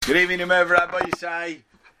Good evening, Rabbi Yisai.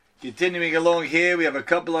 Continuing along here, we have a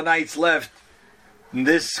couple of nights left in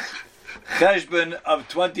this cheshbon of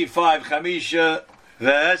 25 Chamisha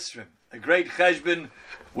Ve'esrim, a great cheshbon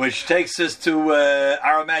which takes us to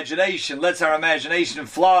our imagination, lets our imagination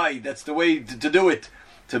fly. That's the way to do it,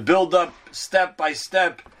 to build up step by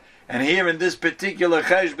step. And here in this particular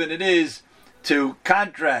cheshbon, it is to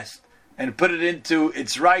contrast and put it into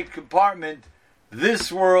its right compartment,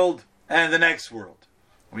 this world and the next world.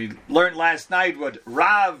 We learned last night what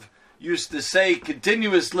Rav used to say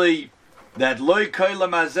continuously, that Loi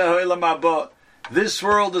kolam hazeh olam haba. This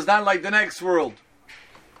world is not like the next world.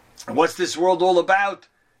 And what's this world all about?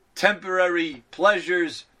 Temporary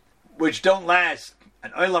pleasures which don't last.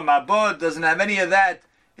 And olam haba doesn't have any of that.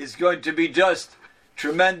 It's going to be just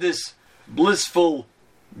tremendous, blissful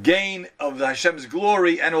gain of Hashem's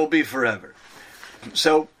glory, and it will be forever.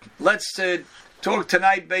 So let's talk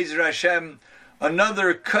tonight, Be'ezer Hashem,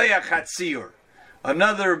 another Koyach Hatziyur,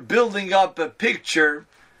 another building up a picture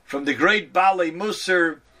from the great Balei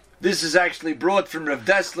Musar. This is actually brought from Rav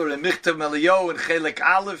Dessler and Michtav Meliyo in Chelek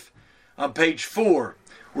Aleph on page 4,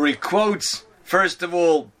 where he quotes, first of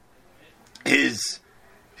all, his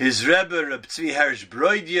Rebbe, Reb Tzvi Hersh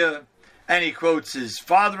Broidya, and he quotes his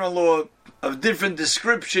father-in-law of different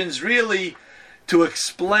descriptions, really to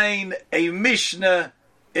explain a Mishnah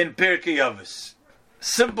in Pirkei Avos.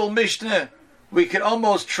 Simple Mishnah. We can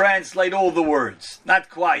almost translate all the words. Not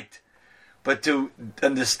quite. But to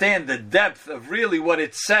understand the depth of really what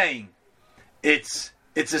it's saying, it's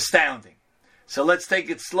astounding. So let's take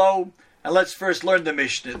it slow, and let's first learn the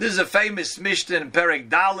Mishnah. This is a famous Mishnah in Perek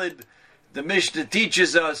Daled. The Mishnah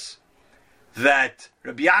teaches us that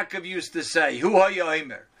Rabbi Yaakov used to say, Hu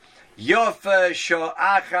ha'yomer, Yofa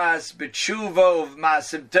sho'achas b'tshuva of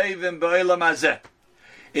ma'asim tevim ba'olam hazeh.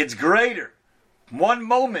 It's greater. One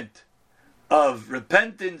moment of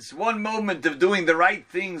repentance, one moment of doing the right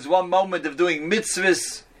things, one moment of doing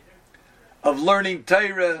mitzvahs, of learning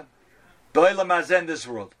Torah, b'olam hazeh in this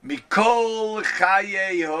world. Mikol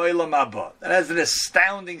chayei ha'olam haba. That has an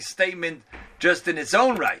astounding statement just in its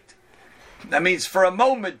own right. That means for a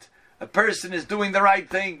moment, a person is doing the right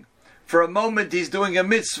thing. For a moment, he's doing a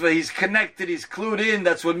mitzvah. He's connected. He's clued in.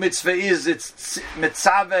 That's what mitzvah is. It's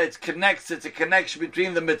mitzvah. It connects. It's a connection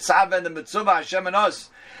between the mitzvah and the mitzvah, Hashem and us.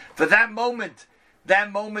 For that moment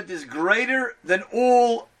is greater than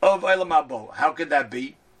all of Olam Haba. How could that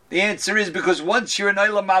be? The answer is because once you're in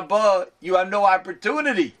Olam Haba, you have no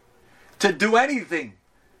opportunity to do anything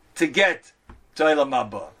to get to Olam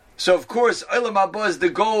Haba. So of course, Olam Haba is the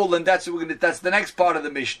goal, and that's the next part of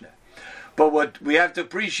the Mishnah. But what we have to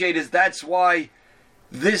appreciate is that's why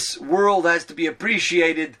this world has to be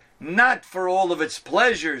appreciated, not for all of its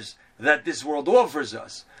pleasures that this world offers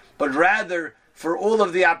us, but rather for all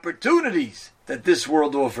of the opportunities that this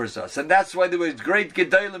world offers us. And that's why there was great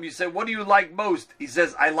Gedalim. You say, what do you like most? He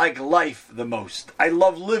says, I like life the most. I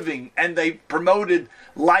love living. And they promoted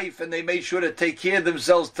life, and they made sure to take care of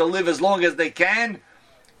themselves to live as long as they can,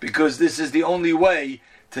 because this is the only way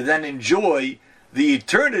to then enjoy the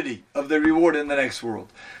eternity of the reward in the next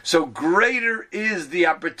world. So greater is the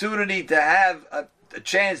opportunity to have a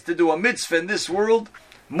chance to do a mitzvah in this world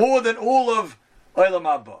more than all of Olam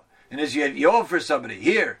Haba. And as you offer somebody,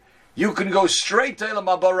 here, you can go straight to Olam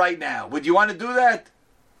Haba right now. Would you want to do that?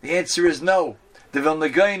 The answer is no. The Vilna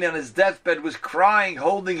Gaon on his deathbed was crying,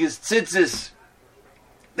 holding his tzitzis.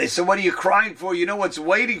 They said, what are you crying for? You know what's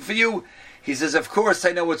waiting for you? He says, of course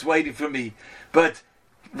I know what's waiting for me. But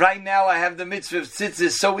right now I have the mitzvah of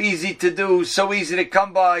tzitzis, so easy to do, so easy to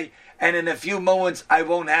come by, and in a few moments I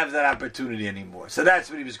won't have that opportunity anymore. So that's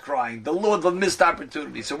what he was crying. The Lord, the missed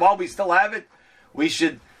opportunity. So while we still have it, we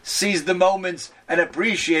should seize the moments and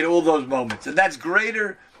appreciate all those moments. And that's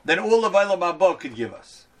greater than all of Olam Haba could give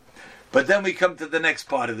us. But then we come to the next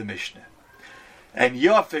part of the Mishnah. And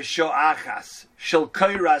Yofeh sho'achas shel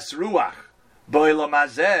koiras ruach b'olam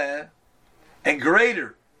hazeh, and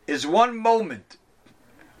greater is one moment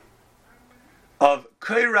of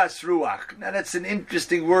koiras ruach. Now that's an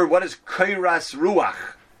interesting word. What is koiras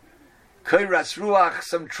ruach? Koiras ruach,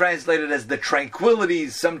 some translate it as the tranquility,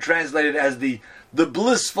 some translate it as the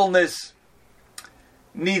blissfulness.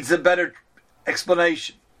 Needs a better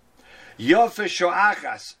explanation. Yofeh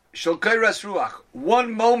sho'achas shel koiras ruach.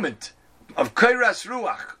 One moment of koiras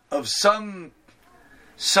ruach, of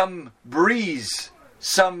some breeze,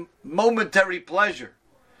 some momentary pleasure.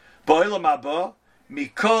 B'olam haba,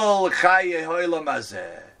 mikol chayei ha'olam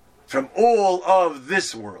hazeh, from all of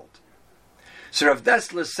this world. So Rav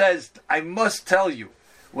Dessler says, I must tell you,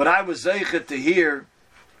 when I was zeichet to hear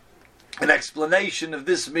an explanation of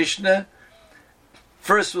this Mishnah,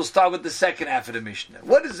 First, we'll start with the second half of the Mishnah.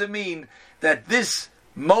 What does it mean that this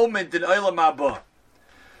moment in Olam Haba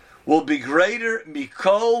will be greater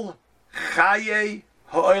mikol chaye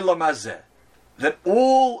ha'olam hazeh, than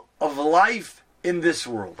all of life in this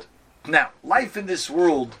world? Now, life in this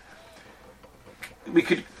world, we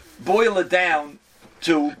could boil it down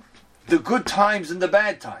to the good times and the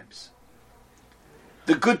bad times.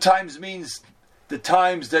 The good times means the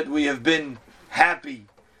times that we have been happy,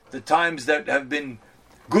 the times that have been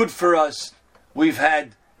good for us. We've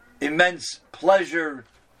had immense pleasure.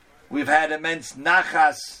 We've had immense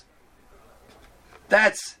nachas.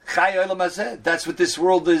 That's Chai Olam Hazeh. That's what this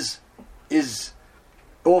world is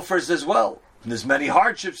offers as well. And there's many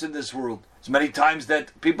hardships in this world. There's many times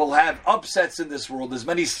that people have upsets in this world. There's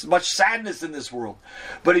much sadness in this world.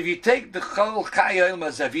 But if you take the Chol Chai Olam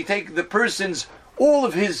Hazeh, if you take the person's all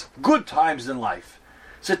of his good times in life,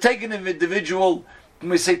 so take an individual, and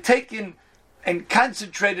we say take in and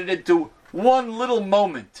concentrate it into one little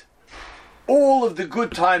moment, all of the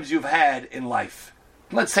good times you've had in life.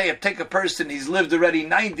 Let's say, take a person, he's lived already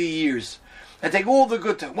 90 years, and take all the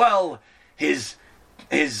good times. Well,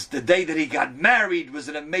 the day that he got married was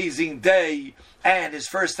an amazing day, and his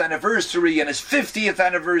first anniversary, and his 50th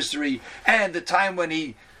anniversary, and the time when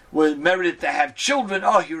he was merited to have children.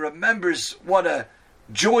 Oh, he remembers what a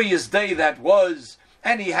joyous day that was.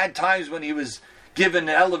 And he had times when he was given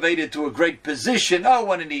and elevated to a great position. Oh,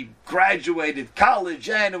 when he graduated college,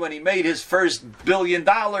 and when he made his first $1 billion.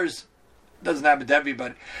 Doesn't happen to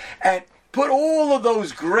everybody. And put all of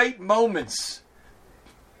those great moments,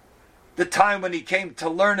 the time when he came to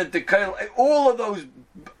learn at the Koil, all of those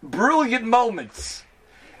brilliant moments,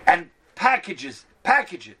 and package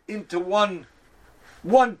it into one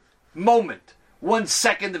moment, 1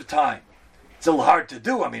 second of time. It's a little hard to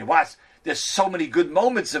do. I mean, there's so many good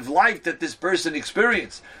moments of life that this person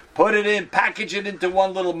experienced. Put it in, package it into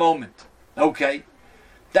one little moment. Okay,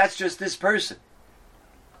 that's just this person.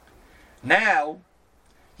 Now,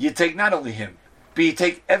 you take not only him, but you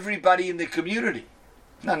take everybody in the community.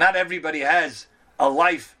 Now, not everybody has a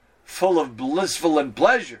life full of blissful and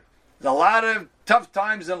pleasure. There's a lot of tough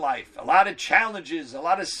times in life, a lot of challenges, a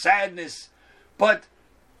lot of sadness. But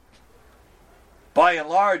by and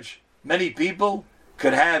large, many people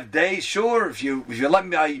could have days. Sure, if you let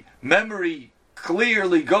my memory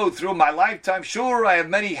clearly go through my lifetime, sure, I have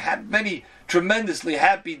many tremendously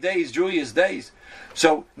happy days, joyous days.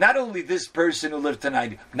 So not only this person who lived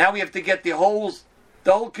tonight, now we have to get the whole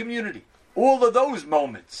community, all of those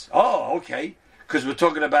moments. Oh, okay, because we're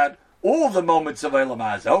talking about all the moments of Olam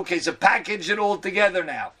Hazeh. Okay, so package it all together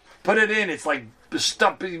now. Put it in. It's like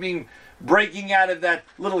stuff being breaking out of that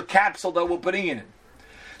little capsule that we're putting in it.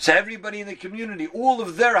 So everybody in the community, all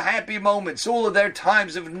of their happy moments, all of their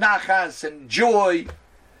times of nachas and joy,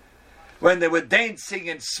 when they were dancing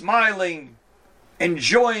and smiling,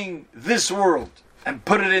 enjoying this world, and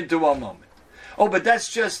put it into one moment. Oh, but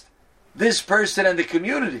that's just this person and the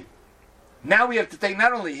community. Now we have to take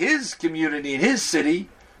not only his community and his city,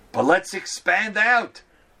 but let's expand out.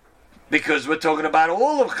 Because we're talking about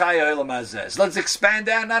all of Chai Olam Hazeh. So let's expand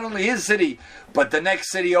out not only his city, but the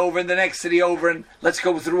next city over and the next city over, and let's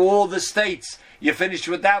go through all the states. You finish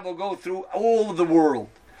with that, we'll go through all of the world.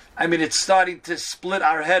 I mean, it's starting to split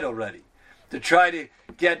our head already, to try to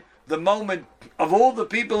get the moment of all the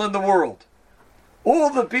people in the world, all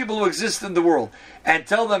the people who exist in the world, and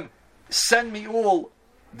tell them, send me all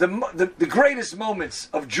the greatest moments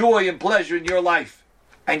of joy and pleasure in your life.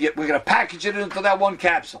 And yet we're going to package it into that one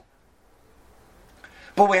capsule.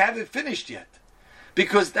 But we haven't finished yet,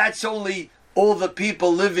 because that's only all the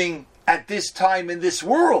people living at this time in this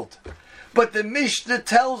world. But the Mishnah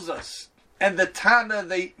tells us, and the Tana,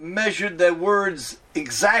 they measured their words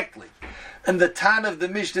exactly. And the Tana of the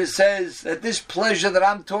Mishnah says that this pleasure that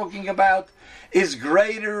I'm talking about is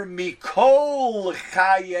greater mikol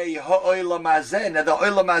chaye ha'olam hazeh. Now the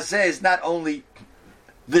olam hazeh is not only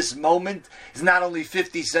this moment, it's not only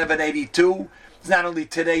 5782, it's not only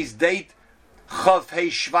today's date, Chav Hei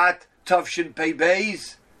Shvat Tavshin Pei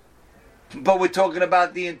Beis, but we're talking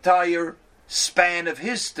about the entire span of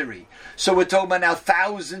history. So we're talking about now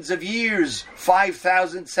thousands of years,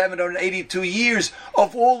 5,782 years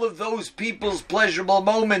of all of those people's pleasurable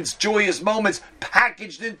moments, joyous moments,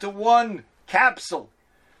 packaged into one capsule.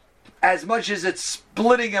 As much as it's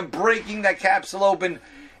splitting and breaking that capsule open,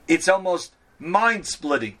 it's almost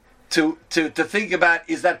mind-splitting to think about,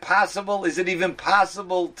 is that possible? Is it even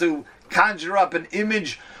possible to conjure up an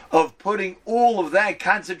image of putting all of that,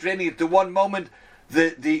 concentrating it to one moment,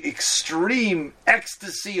 the extreme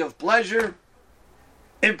ecstasy of pleasure?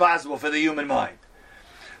 Impossible for the human mind.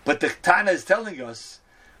 But the Tana is telling us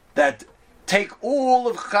that take all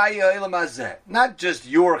of Chaya Olam Hazeh, not just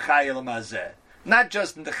your Chaya Olam Hazeh, not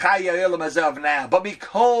just the Chaya Olam Hazeh of now, but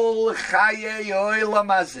Mikol Chaya Olam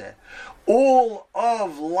Hazeh, all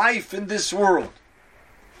of life in this world,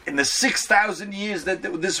 in the 6,000 years that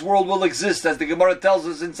this world will exist, as the Gemara tells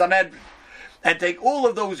us in Sanhedrin, and take all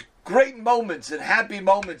of those great moments and happy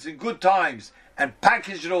moments and good times and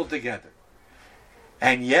package it all together.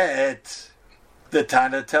 And yet, the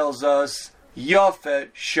Tana tells us,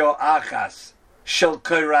 Yofe sho'achas shel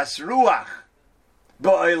koras ruach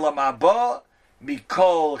ba'olam haba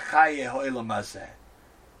mikol chaye ha'olam hazeh.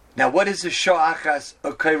 Now, what is a sho'achas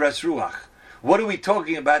or koras ruach? What are we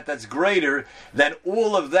talking about that's greater than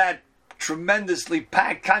all of that tremendously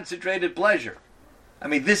packed, concentrated pleasure? I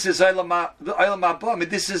mean, this is Olam Haba. I mean,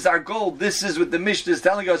 this is our goal. This is what the Mishnah is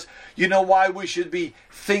telling us. You know why we should be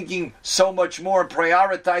thinking so much more and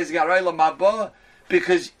prioritizing our Olam Haba?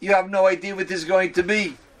 Because you have no idea what this is going to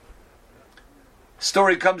be.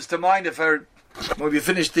 Story comes to mind. When we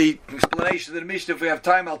finish the explanation of the Mishnah, if we have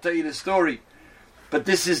time, I'll tell you the story. But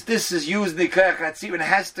this is used in the Koach Hatzibur, and it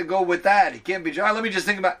has to go with that. It can't be, let me just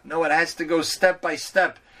think about, no, it has to go step by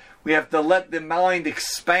step. We have to let the mind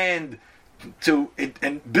expand to it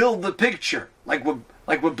and build the picture, like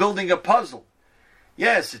we're building a puzzle.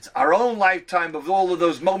 Yes, it's our own lifetime of all of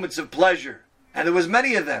those moments of pleasure, and there was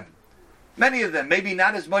many of them, maybe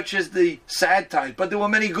not as much as the sad times, but there were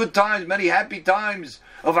many good times, many happy times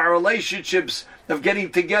of our relationships, of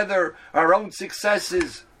getting together, our own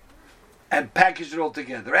successes, and package it all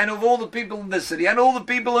together, and of all the people in this city, and all the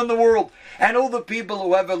people in the world, and all the people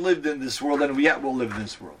who ever lived in this world, and yet will live in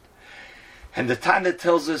this world. And the Tana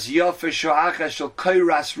tells us, Yofe sho'achas shel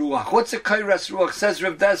koras ruach. What's a koras ruach? Says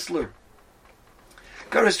Rav Dessler.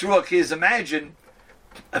 Koras ruach is, imagine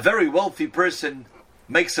a very wealthy person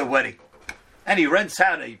makes a wedding, and he rents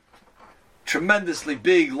out a tremendously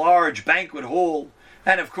big, large banquet hall,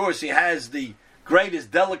 and of course he has the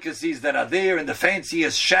greatest delicacies that are there, and the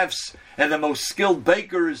fanciest chefs and the most skilled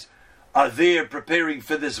bakers are there preparing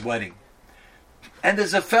for this wedding. And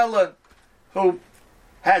there's a fella who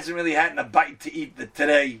hasn't really had a bite to eat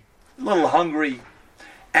today, a little hungry,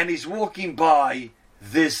 and he's walking by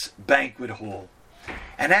this banquet hall.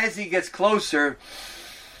 And as he gets closer,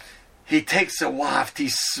 he takes a waft, he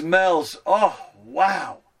smells, oh,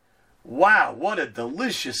 wow, what a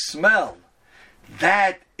delicious smell.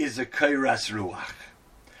 That is a koras ruach.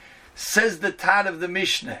 Says the Tana of the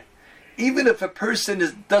Mishnah, even if a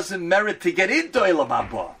person doesn't merit to get into Olam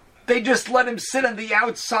Haba, they just let him sit on the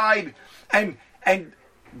outside and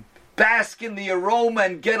bask in the aroma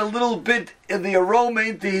and get a little bit of the aroma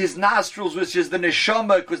into his nostrils, which is the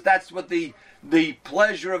neshama, because that's what the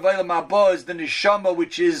pleasure of Olam Haba is, the neshama,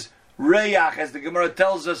 which is reyach, as the Gemara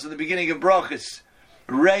tells us in the beginning of Brachos.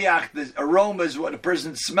 Reyach, the aroma is what a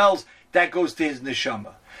person smells, that goes to his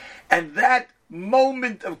neshama. And that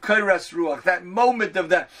moment of koras ruach, that moment of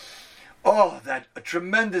that a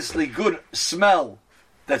tremendously good smell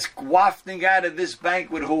that's wafting out of this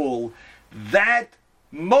banquet hall, that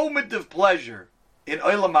moment of pleasure in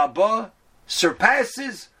Olam Haba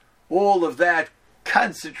surpasses all of that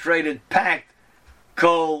concentrated, packed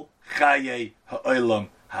Kol Chaye Ha'olam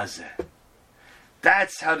Hazeh.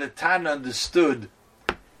 That's how the Tana understood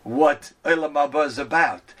what Olam Haba is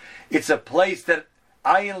about. It's a place that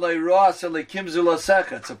it's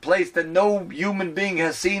a place that no human being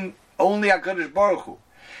has seen, only HaKadosh Baruch Hu.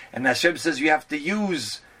 And Hashem says you have to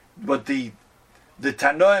use what the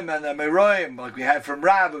Tanoim and the Meroim, like we have from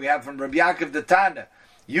Rav, we have from Rabbi Yaakov the Tana,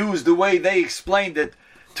 use the way they explained it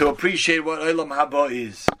to appreciate what Olam Haba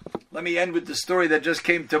is. Let me end with the story that just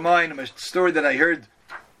came to mind, a story that I heard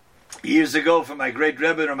years ago from my great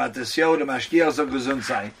Rebbe, Ramat Yosef, the Mashgiach of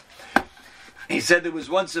Gesundheit. He said there was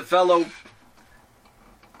once a fellow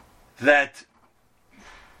that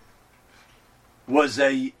was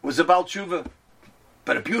a Baal Tshuva,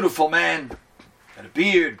 but a beautiful man, had a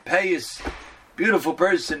beard, payas, beautiful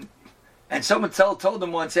person. And someone told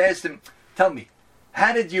him once, asked him, tell me,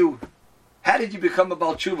 how did you become a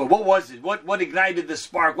Baal Tshuva? What was it? What ignited the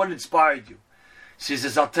spark? What inspired you? He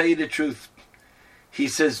says, I'll tell you the truth. He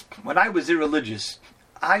says, when I was irreligious,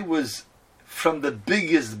 I was from the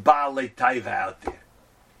biggest Baalei Taiva out there.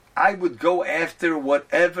 I would go after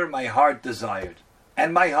whatever my heart desired.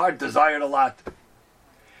 And my heart desired a lot.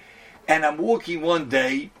 And I'm walking one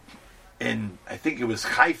day in, I think it was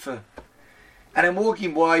Haifa, and I'm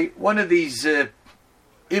walking by one of these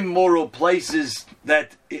immoral places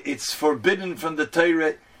that it's forbidden from the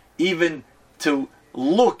Torah even to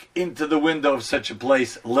look into the window of such a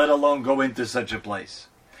place, let alone go into such a place.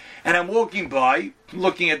 And I'm walking by,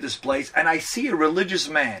 looking at this place, and I see a religious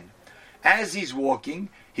man. As he's walking,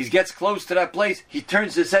 he gets close to that place, he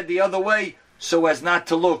turns his head the other way so as not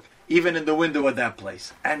to look even in the window of that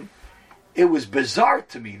place. And it was bizarre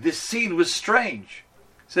to me. This scene was strange.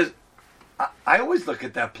 He says, I always look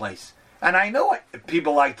at that place. And I know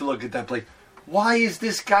people like to look at that place. Why is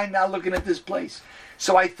this guy not looking at this place?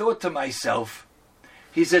 So I thought to myself,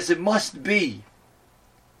 he says, it must be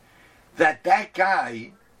that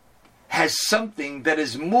guy has something that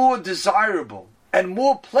is more desirable and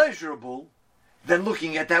more pleasurable than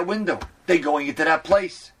looking at that window, than going into that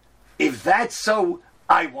place. If that's so,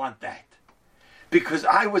 I want that. Because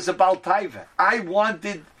I was a Baal Taiva. I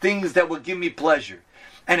wanted things that would give me pleasure.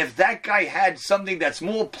 And if that guy had something that's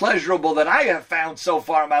more pleasurable than I have found so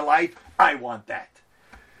far in my life, I want that.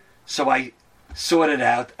 So I sought it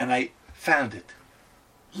out and I found it.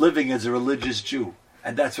 Living as a religious Jew.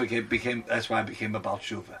 And that's why I became a Baal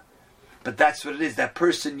Tshuva. But that's what it is. That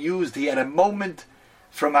person he had a moment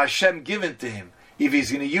from Hashem given to him. If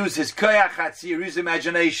he's going to use his koyach hatzir, his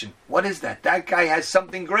imagination. What is that? That guy has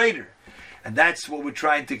something greater. And that's what we're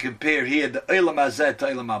trying to compare here, the Olam Hazeh to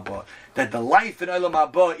Olam Haba. That the life in Olam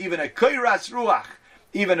Haba, even a koiras ruach,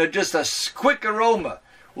 even just a quick aroma,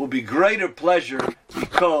 will be greater pleasure. We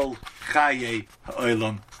call Chaye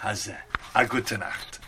Olam Hazeh. A gute Nacht.